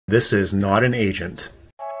This is not an agent.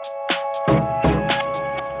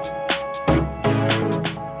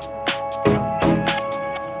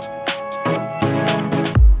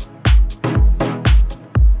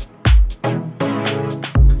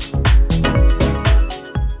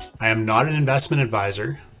 I am not an investment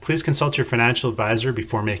advisor. Please consult your financial advisor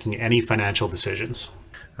before making any financial decisions.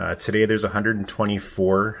 Today there's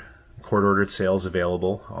 124 court-ordered sales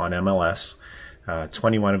available on MLS.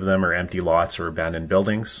 21 of them are empty lots or abandoned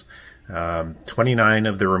buildings. 29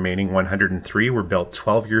 of the remaining 103 were built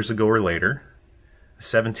 12 years ago or later.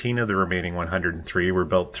 17 of the remaining 103 were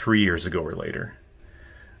built 3 years ago or later.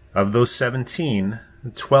 Of those 17,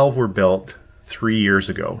 12 were built 3 years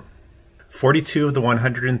ago. 42 of the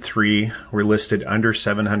 103 were listed under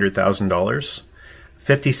 $700,000.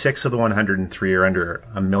 56 of the 103 are under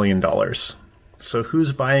 $1 million. So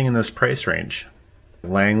who's buying in this price range?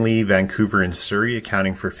 Langley, Vancouver, and Surrey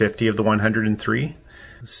accounting for 50 of the 103.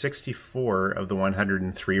 64 of the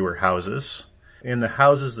 103 were houses. In the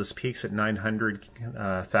houses, this peaks at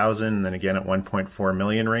 900,000 and then again at 1.4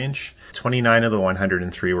 million range. 29 of the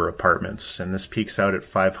 103 were apartments, and this peaks out at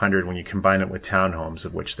 500 when you combine it with townhomes,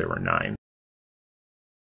 of which there were 9.